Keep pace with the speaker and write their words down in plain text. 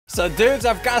So dudes,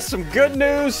 I've got some good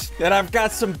news and I've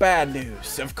got some bad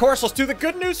news. Of course, let's do the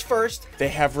good news first. They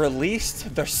have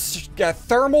released the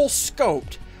thermal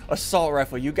scoped assault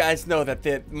rifle. You guys know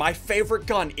that my favorite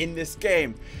gun in this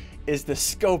game is the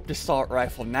scoped assault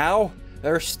rifle. Now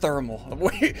there's thermal.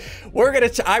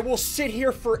 I will sit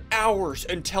here for hours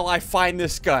until I find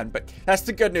this gun, but that's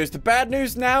the good news. The bad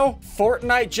news now,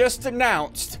 Fortnite just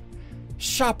announced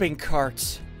shopping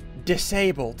carts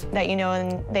disabled. That, you know,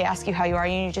 and they ask you how you are,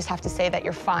 you just have to say that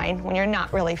you're fine when you're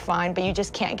not really fine, but you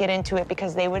just can't get into it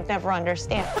because they would never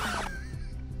understand.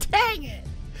 Dang it!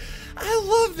 I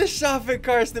love the shopping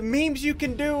carts, the memes you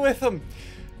can do with them.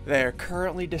 They're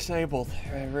currently disabled.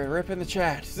 Rip in the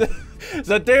chat.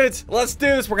 So dudes, let's do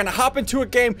this. We're gonna hop into a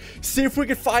game, see if we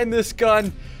can find this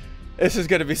gun. This is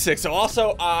gonna be sick. So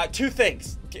also, two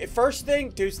things. First thing,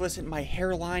 dudes, listen, my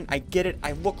hairline, I get it.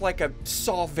 I look like a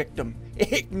Saw victim.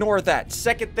 Ignore that.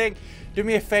 Second thing, do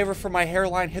me a favor for my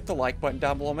hairline. Hit the like button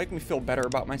down below. Make me feel better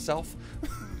about myself.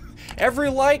 Every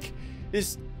like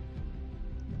is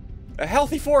a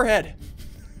healthy forehead.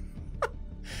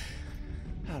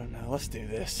 I don't know. Let's do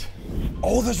this.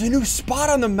 Oh, there's a new spot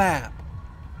on the map.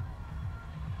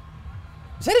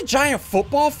 Is that a giant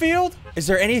football field? Is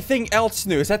there anything else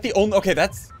new? Is that the only... Okay,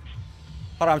 that's...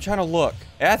 Hold on, I'm trying to look.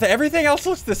 Everything else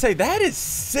looks the same. That is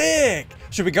sick.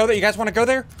 Should we go there? You guys want to go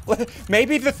there?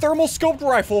 Maybe the thermal scoped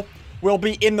rifle will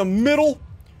be in the middle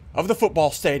of the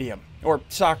football stadium. Or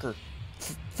soccer.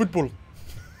 Football.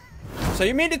 So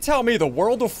you mean to tell me the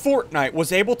world of Fortnite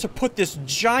was able to put this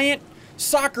giant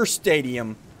soccer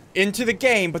stadium into the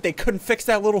game, but they couldn't fix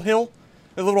that little hill?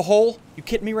 That little hole? You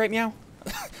kidding me right now?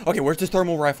 Okay, where's this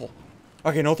thermal rifle?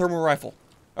 Okay, no thermal rifle.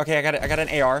 Okay, I got it. I got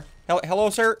an AR. Hello,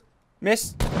 sir?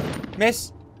 Miss?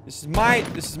 Miss? This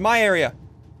is my area.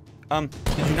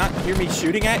 Did you not hear me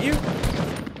shooting at you?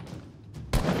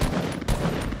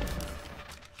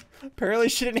 Apparently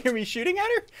she didn't hear me shooting at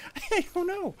her? I don't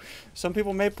know. Some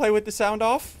people may play with the sound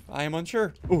off. I am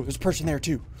unsure. Ooh, there's a person there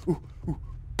too. Ooh, ooh.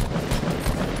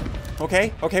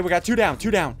 Okay, we got two down.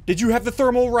 Did you have the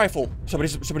thermal rifle?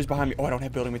 Somebody's behind me. Oh, I don't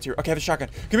have building material. Okay, I have a shotgun.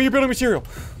 Give me your building material.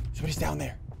 Somebody's down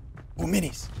there. Oh,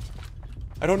 minis.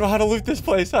 I don't know how to loot this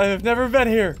place. I have never been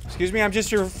here. Excuse me, I'm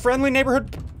just your friendly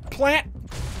neighborhood plant.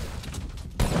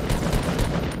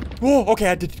 Oh, okay,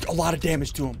 I did a lot of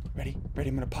damage to him. Ready?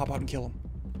 I'm gonna pop out and kill him.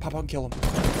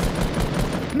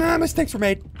 Nah, mistakes were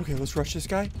made. Okay, let's rush this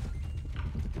guy.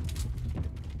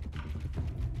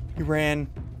 He ran.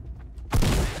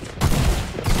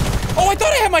 Oh, I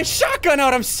thought I had my shotgun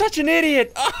out. I'm such an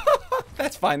idiot.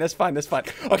 That's fine.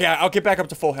 Okay, I'll get back up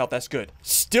to full health. That's good.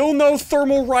 Still no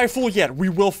thermal rifle yet. We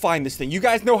will find this thing. You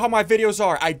guys know how my videos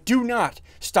are. I do not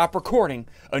stop recording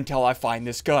until I find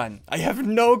this gun. I have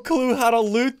no clue how to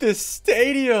loot this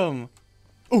stadium.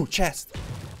 Ooh, chest.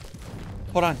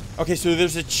 Hold on. Okay, so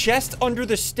there's a chest under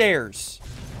the stairs.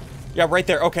 Yeah, right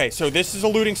there. Okay, so this is a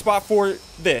looting spot for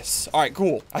this. All right,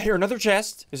 cool. I hear another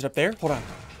chest. Is it up there? Hold on.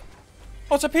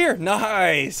 Oh, it's up here.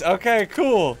 Nice. Okay,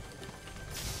 cool.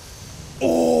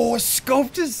 Oh, a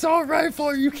scoped assault rifle.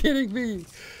 Are you kidding me?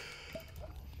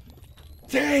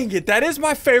 Dang it. That is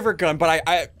my favorite gun, but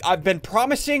I've been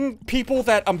promising people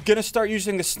that I'm going to start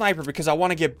using the sniper because I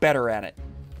want to get better at it.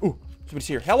 Ooh, somebody's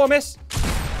here. Hello, miss.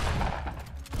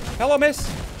 Hello,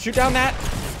 miss. Shoot down that.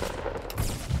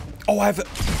 Oh, I have a...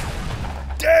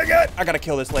 Dang it. I got to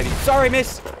kill this lady. Sorry,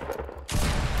 miss.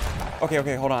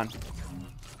 Okay, hold on.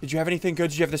 Did you have anything good?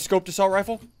 Did you have the scoped assault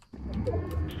rifle?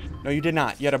 No, you did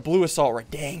not. You had a blue assault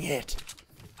rifle. Dang it.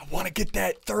 I want to get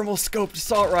that thermal scoped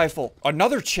assault rifle.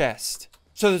 Another chest.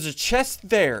 So there's a chest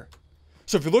there.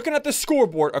 So if you're looking at the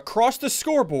scoreboard, across the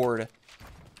scoreboard,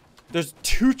 there's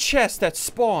two chests that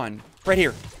spawn. Right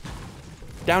here.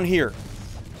 Down here.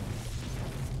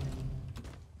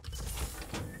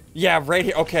 Yeah, right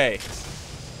here. Okay.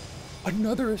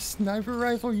 Another sniper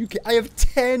rifle? I have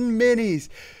 10 minis.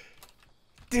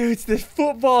 Dudes, this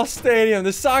football stadium,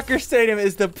 the soccer stadium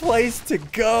is the place to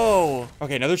go.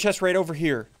 Okay, another chest right over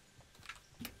here.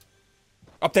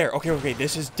 Up there. Okay.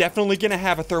 This is definitely going to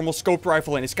have a thermal scoped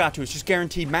rifle in. It's got to. It's just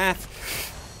guaranteed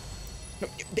math. No,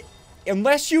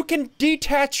 unless you can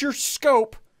detach your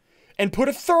scope and put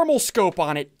a thermal scope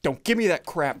on it, don't give me that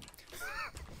crap.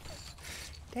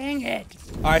 Dang it.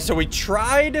 All right, so we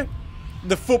tried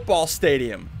the football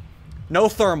stadium. No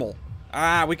thermal.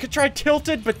 We could try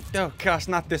tilted, but oh gosh,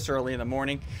 not this early in the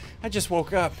morning. I just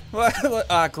woke up.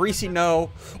 Greasy,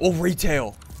 no. Oh,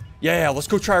 retail. Yeah, let's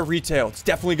go try retail. It's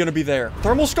definitely gonna be there.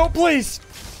 Thermal scope, please.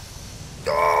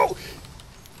 Oh!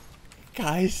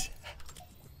 Guys,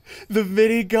 The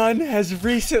minigun has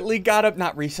recently got up,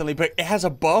 not recently, but it has a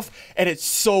buff, and it's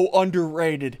so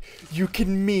underrated. You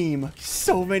can meme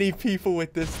so many people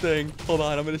with this thing. Hold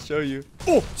on, I'm gonna show you.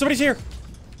 Oh, somebody's here.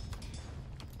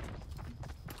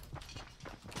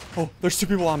 Oh, there's 2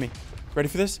 people on me. Ready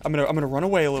for this? I'm gonna run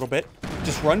away a little bit.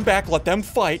 Just run back, let them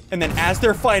fight, and then as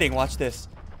they're fighting, watch this.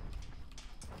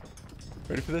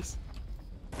 Ready for this?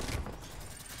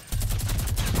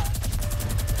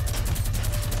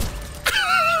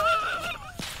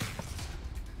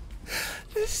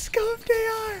 The scoped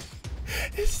AR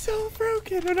is so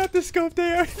broken. Or not the scoped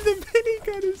AR. The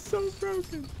minigun is so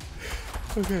broken.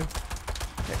 Okay.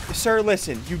 Sir,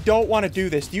 listen. You don't want to do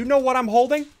this. Do you know what I'm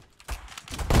holding?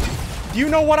 Do you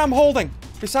know what I'm holding?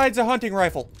 Besides a hunting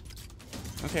rifle.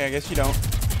 Okay, I guess you don't.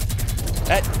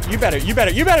 You better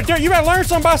learn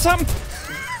something about something.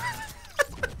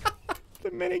 The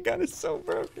minigun is so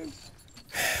broken.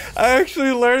 I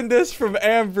actually learned this from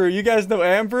Ambrew. You guys know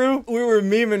Ambrew? We were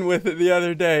memeing with it the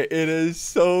other day. It is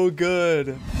so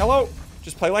good. Hello.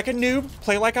 Just play like a noob.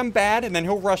 Play like I'm bad, and then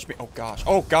he'll rush me. Oh, gosh.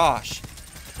 Oh, gosh.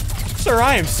 Sir,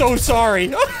 I am so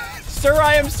sorry. Sir,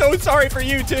 I am so sorry for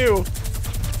you, too.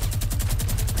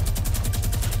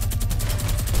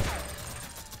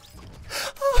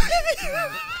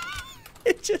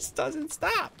 It just doesn't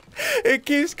stop. It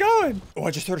keeps going. Oh,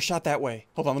 I just heard a shot that way.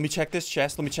 Hold on, let me check this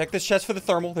chest. Let me check this chest for the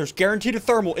thermal. There's guaranteed a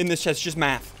thermal in this chest. It's just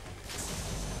math.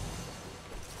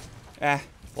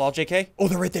 Well, JK. Oh,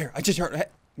 they're right there. I just heard.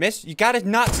 Miss, you gotta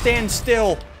not stand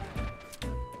still.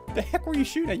 The heck were you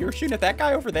shooting at? You were shooting at that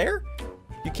guy over there?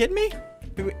 You kidding me?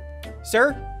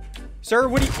 Sir? Sir,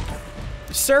 what do you...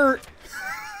 Sir?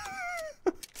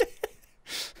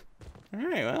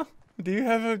 Alright, well. Do you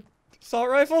have a assault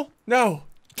rifle? No.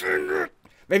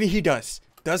 Maybe he does.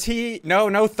 Does he? No,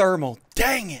 no thermal.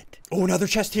 Dang it. Oh, another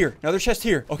chest here. Another chest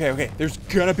here. Okay, okay. There's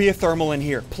gonna be a thermal in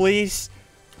here. Please.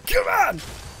 Come on.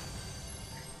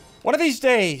 One of these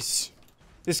days,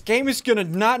 this game is gonna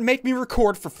not make me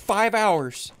record for 5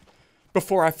 hours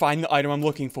before I find the item I'm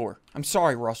looking for. I'm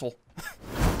sorry, Russell.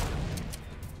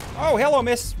 Oh, hello,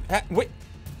 miss. Wait.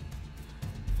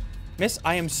 Miss,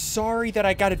 I am sorry that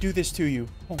I gotta do this to you.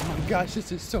 Oh my gosh,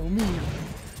 this is so mean.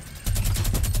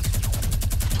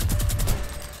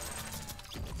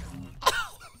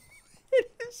 Oh,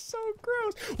 it is so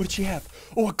gross. What did she have?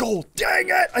 Oh, a gold. Dang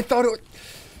it! I thought it was...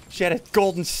 She had a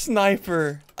golden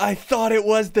sniper. I thought it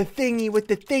was the thingy with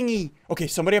the thingy. Okay,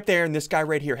 somebody up there and this guy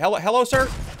right here. Hello, sir?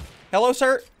 Hello,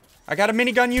 sir? I got a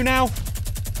minigun you now.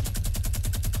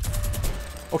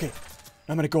 Okay,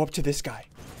 I'm gonna go up to this guy.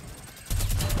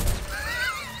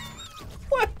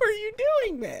 What were you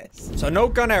doing, miss? So no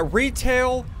gun at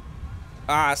retail,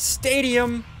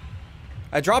 stadium.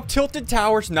 I dropped Tilted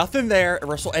Towers, nothing there.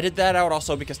 Russell, edit that out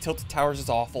also because Tilted Towers is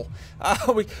awful.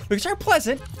 We can try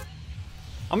Pleasant.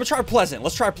 I'm gonna try Pleasant.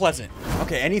 Let's try Pleasant.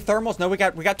 Okay, any thermals? No, we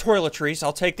got toiletries.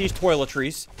 I'll take these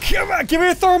toiletries. Come on, give me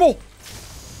a thermal.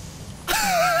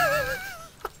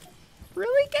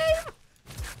 Really, Gabe?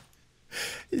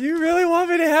 You really want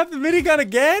me to have the minigun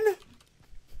again?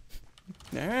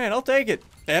 All right, I'll take it.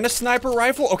 And a sniper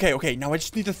rifle. Okay, okay, now I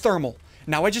just need the thermal.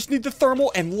 Now I just need the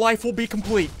thermal and life will be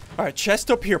complete. All right,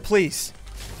 chest up here, please.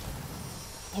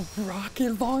 A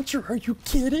rocket launcher? Are you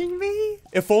kidding me?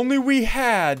 If only we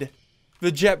had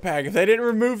the jetpack. If they didn't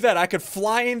remove that, I could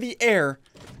fly in the air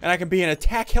and I could be an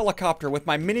attack helicopter with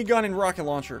my minigun and rocket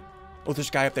launcher. Oh, there's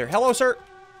a guy up there. Hello, sir.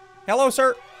 Hello,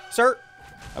 sir. Sir,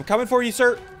 I'm coming for you,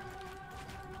 sir.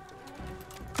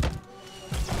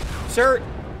 Sir.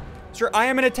 Sir, I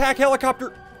am an attack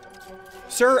helicopter.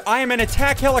 Sir, I am an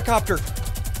attack helicopter.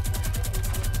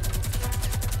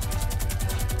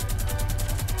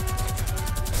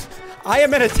 I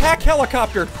am an attack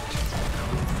helicopter.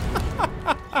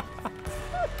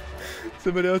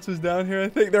 Somebody else was down here, I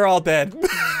think. They're all dead.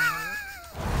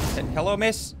 And hello,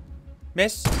 miss?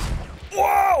 Miss?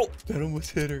 Whoa! That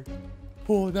almost hit her.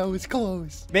 Oh, that was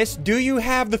close. Miss, do you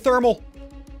have the thermal?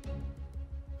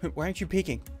 Why aren't you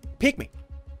peeking? Peek me.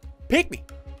 Peek me.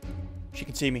 She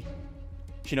can see me.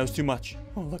 She knows too much.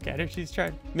 Oh, look at her. She's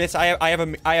trying. Miss, I have a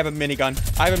minigun.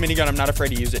 I have a minigun. I'm not afraid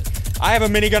to use it. I have a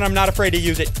minigun. I'm not afraid to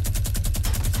use it.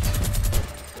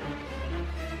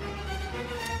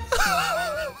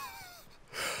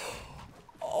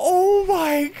 Oh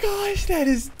my gosh, that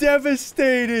is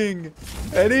devastating.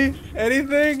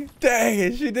 Anything? Dang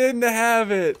it, she didn't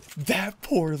have it. That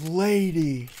poor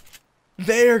lady.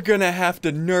 They're gonna have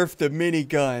to nerf the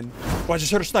minigun. Oh, I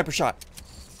just heard a sniper shot.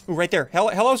 Ooh, right there.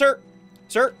 Hello, sir.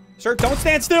 Sir, don't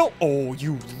stand still. Oh,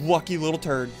 you lucky little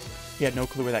turd. He had no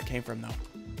clue where that came from, though.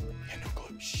 He had no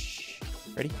clue. Shh.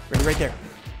 Ready? Ready right there.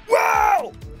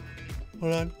 Whoa!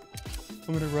 Hold on.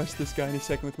 I'm gonna rush this guy in a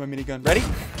second with my minigun. Ready?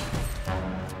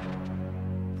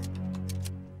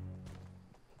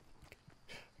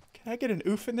 Can I get an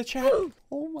oof in the chat?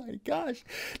 Oh my gosh.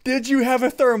 Did you have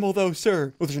a thermal though,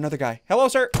 sir? Oh, there's another guy. Hello,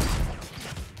 sir.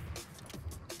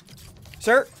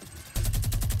 Sir.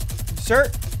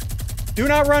 Sir. Do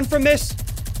not run from this.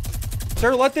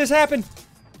 Sir, let this happen.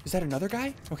 Is that another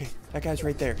guy? Okay, that guy's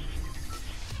right there.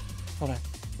 Hold on.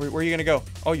 Where are you gonna go?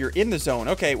 Oh, you're in the zone.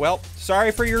 Okay, well,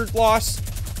 sorry for your loss.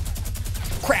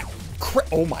 Crap. Crap.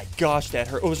 Oh my gosh, that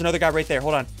hurt. Oh, there's another guy right there.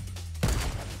 Hold on.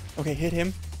 Okay, hit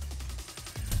him.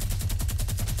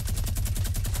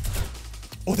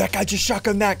 Oh, that guy just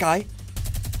shotgunned that guy.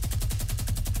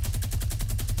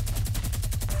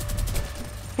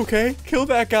 Okay, kill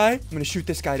that guy. I'm gonna shoot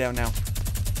this guy down now.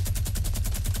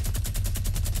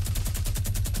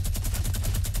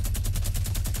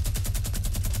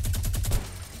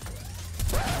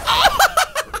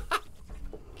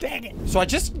 Dang it. So I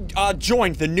just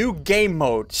joined the new game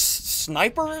mode.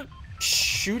 Sniper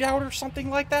shootout or something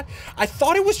like that. I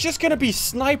thought it was just gonna be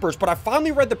snipers, but I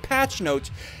finally read the patch notes.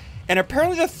 And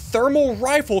apparently the thermal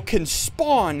rifle can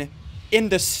spawn in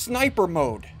the sniper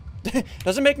mode.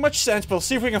 Doesn't make much sense, but we'll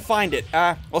see if we can find it.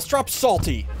 Let's drop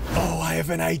Salty. Oh, I have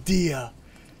an idea.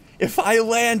 If I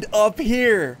land up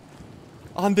here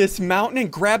on this mountain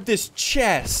and grab this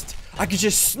chest, I could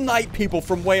just snipe people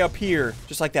from way up here.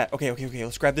 Just like that. Okay,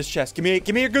 let's grab this chest. Give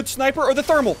me a good sniper or the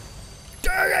thermal.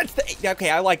 Okay,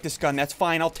 I like this gun. That's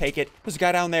fine. I'll take it. There's a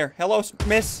guy down there. Hello,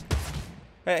 miss.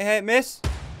 Hey, miss.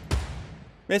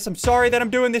 Miss, I'm sorry that I'm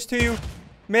doing this to you.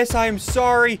 Miss, I am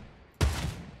sorry.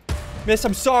 Miss,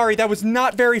 I'm sorry. That was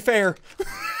not very fair.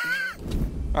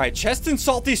 Alright, chest in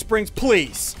Salty Springs,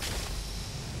 please.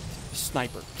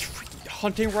 Sniper.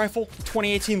 Hunting rifle.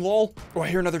 2018 lol. Oh, I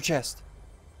hear another chest.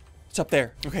 It's up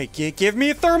there. Okay, give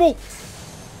me a thermal.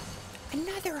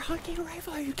 Another hunting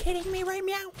rifle? Are you kidding me right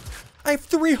now? I have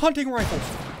 3 hunting rifles.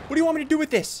 What do you want me to do with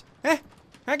this? That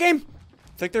game?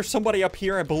 I think there's somebody up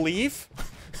here, I believe.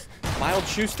 Mild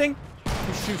shoosting?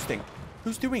 Who's shoosting?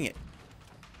 Who's doing it?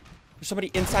 There's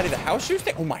somebody inside of the house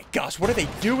shoosting? Oh my gosh, what are they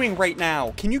doing right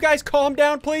now? Can you guys calm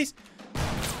down, please?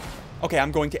 Okay,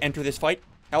 I'm going to enter this fight.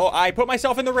 Hello, I put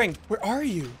myself in the ring. Where are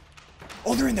you?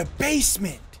 Oh, they're in the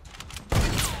basement.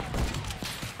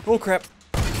 Oh, crap.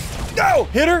 No!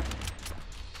 Hit her!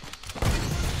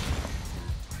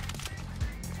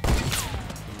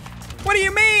 What do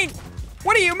you mean?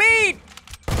 What do you mean?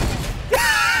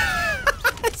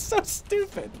 That's so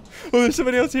stupid. Oh, there's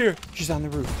somebody else here. She's on the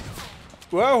roof.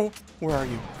 Whoa. Where are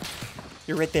you?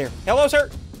 You're right there. Hello, sir.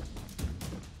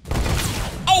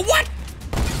 Oh, what?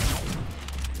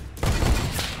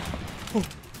 Oh.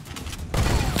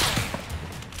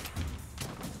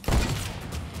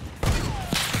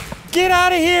 Get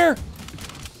out of here.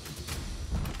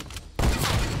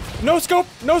 No scope.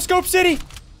 No scope city.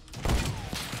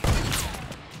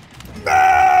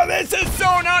 No, this is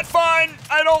so not fun.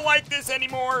 I don't like this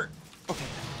anymore. Okay.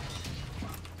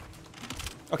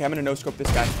 Okay, I'm gonna no-scope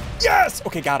this guy. Yes!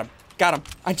 Okay, got him. Got him.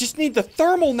 I just need the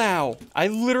thermal now. I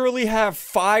literally have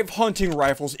 5 hunting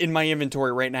rifles in my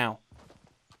inventory right now.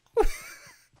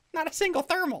 Not a single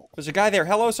thermal. There's a guy there.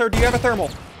 Hello, sir. Do you have a thermal?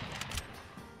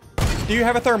 Do you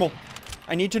have a thermal?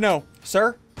 I need to know.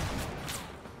 Sir?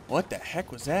 What the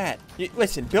heck was that?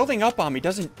 Listen, building up on me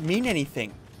doesn't mean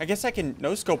anything. I guess I can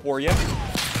no-scope war you.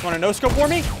 You want to no-scope war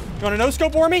me? You want to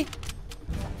no-scope war me?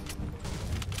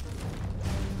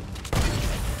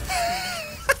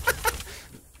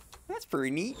 That's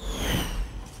pretty neat.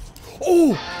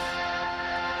 Oh!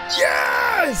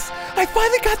 Yes! I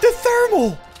finally got the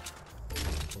thermal!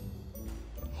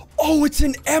 Oh, it's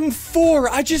an M4.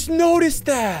 I just noticed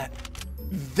that.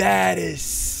 That is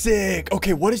sick.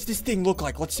 Okay, what does this thing look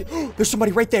like? Let's see. There's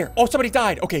somebody right there. Oh, somebody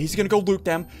died. Okay, he's gonna go loot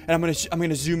them, and I'm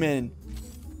gonna zoom in.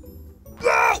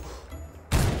 Ah!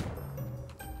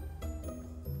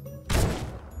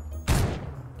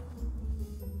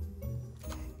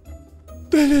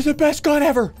 This is the best gun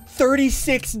ever.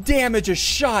 36 damage a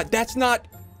shot. That's not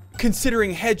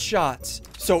considering headshots.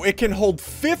 So it can hold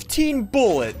 15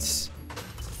 bullets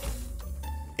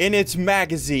in its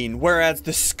magazine, whereas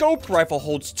the scope rifle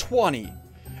holds 20.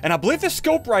 And I believe the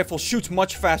scope rifle shoots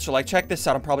much faster. Like, check this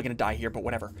out. I'm probably gonna die here, but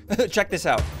whatever. Check this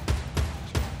out.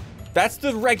 That's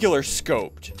the regular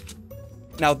scoped.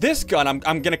 Now this gun,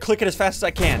 I'm gonna click it as fast as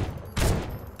I can.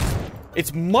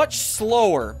 It's much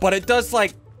slower, but it does,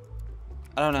 like,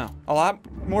 I don't know, a lot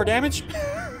more damage?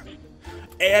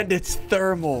 And it's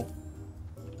thermal.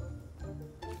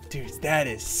 Dudes, that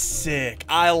is sick.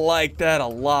 I like that a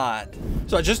lot.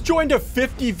 So I just joined a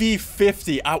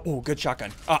 50v50. Oh, good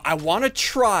shotgun. I want to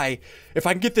try if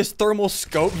I can get this thermal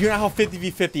scope. You know how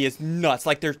 50v50 is nuts.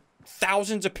 Like there's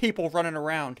thousands of people running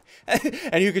around.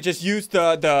 And you could just use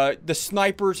the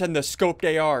snipers and the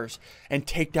scoped ARs and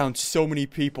take down so many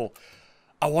people.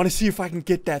 I want to see if I can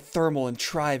get that thermal and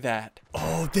try that.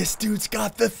 Oh, this dude's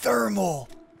got the thermal.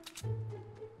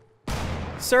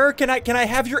 Sir, can I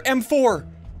have your M4?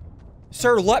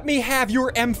 Sir, let me have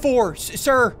your M4,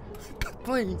 sir.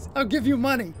 Please, I'll give you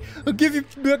money. I'll give you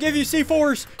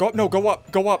C4s. Go up, no, go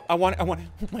up, go up. I want. Oh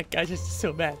my gosh, this is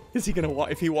so bad. Is he gonna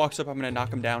if he walks up, I'm gonna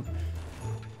knock him down.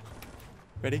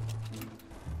 Ready?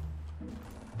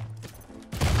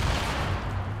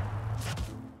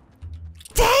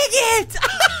 Dang it!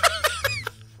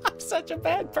 I'm such a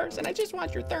bad person. I just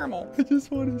want your thermal. I just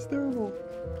want his thermal.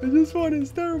 I just want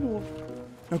his thermal.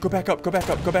 No, go back up, go back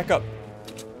up, go back up.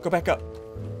 Go back up.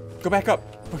 Go back up.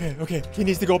 Okay, okay. He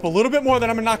needs to go up a little bit more, then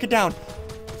I'm gonna knock it down.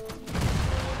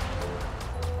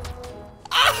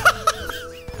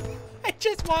 I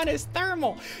just want his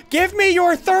thermal. Give me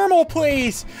your thermal,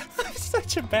 please. I'm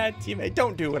such a bad teammate.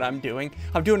 Don't do what I'm doing.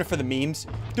 I'm doing it for the memes.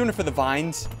 I'm doing it for the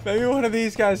vines. Maybe one of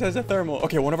these guys has a thermal.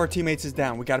 Okay, one of our teammates is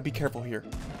down. We gotta be careful here.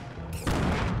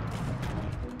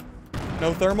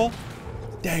 No thermal?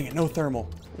 Dang it, no thermal.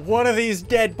 One of these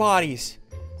dead bodies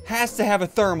has to have a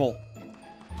thermal.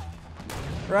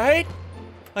 Right?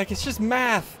 Like, it's just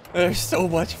math. There's so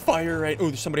much fire right. Oh,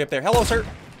 there's somebody up there. Hello, sir.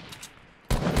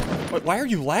 Wait, why are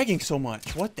you lagging so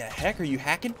much? What the heck? Are you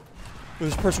hacking? Oh,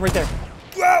 there's a person right there.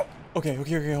 Whoa! Okay,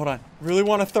 okay, okay, hold on. Really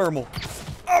want a thermal.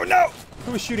 Oh, no!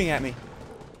 Who was shooting at me?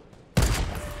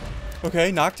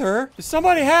 Okay, knocked her. Does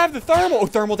somebody have the thermal? Oh,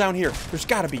 thermal down here. There's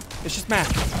gotta be. It's just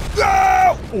math.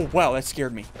 No! Oh, wow, that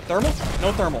scared me. Thermal?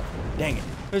 No thermal. Dang it.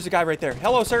 There's a guy right there.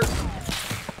 Hello, sir.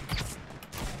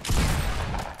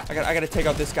 I gotta take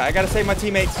out this guy. I gotta save my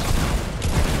teammates.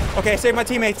 Okay, I saved my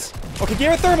teammates. Okay, give me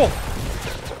a thermal.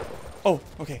 Oh,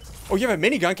 okay. Oh, you have a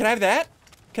minigun. Can I have that?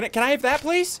 Can I have that,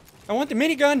 please? I want the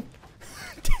minigun.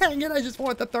 Dang it, I just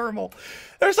want the thermal.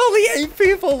 There's only 8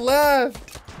 people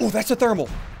left. Oh, that's a thermal.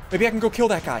 Maybe I can go kill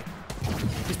that guy.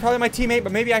 He's probably my teammate,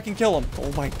 but maybe I can kill him.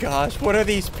 Oh my gosh, what are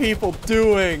these people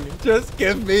doing? Just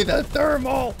give me the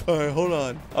thermal. All right, hold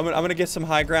on. I'm gonna get some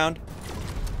high ground.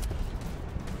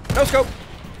 No scope.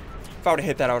 If I would have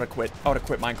hit that, I would have quit. I would have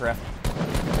quit Minecraft.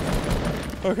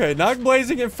 Okay, knock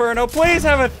Blazing Inferno. Please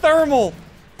have a thermal.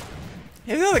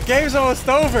 You know the game's almost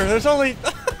over. There's only...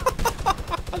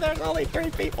 There's only 3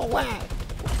 people left.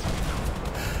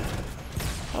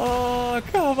 Oh,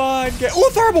 come on.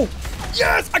 Oh, thermal.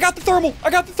 Yes, I got the thermal.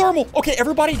 I got the thermal. Okay,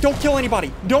 everybody, don't kill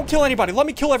anybody. Don't kill anybody. Let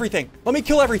me kill everything. Let me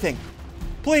kill everything.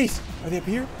 Please. Are they up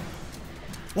here?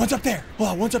 One's up there. Hold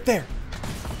on, one's up there.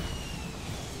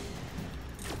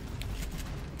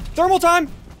 Thermal time.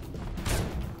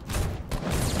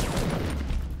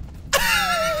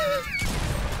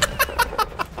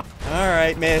 All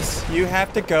right, miss. You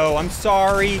have to go. I'm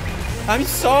sorry. I'm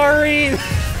sorry.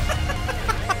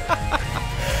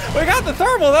 We got the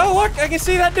thermal, though. Look, I can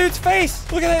see that dude's face.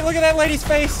 Look at that lady's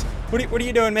face. What are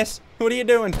you doing, miss? What are you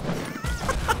doing?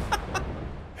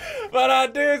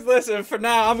 But, dudes, listen, for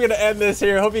now, I'm going to end this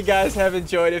here. Hope you guys have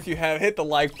enjoyed. If you have, hit the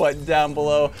like button down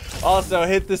below. Also,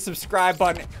 hit the subscribe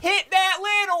button. Hit that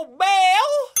little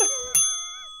bell.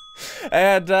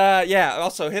 And, yeah,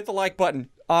 also, hit the like button.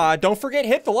 Don't forget,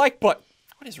 hit the like button.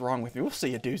 What is wrong with me? We'll see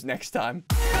you dudes next time.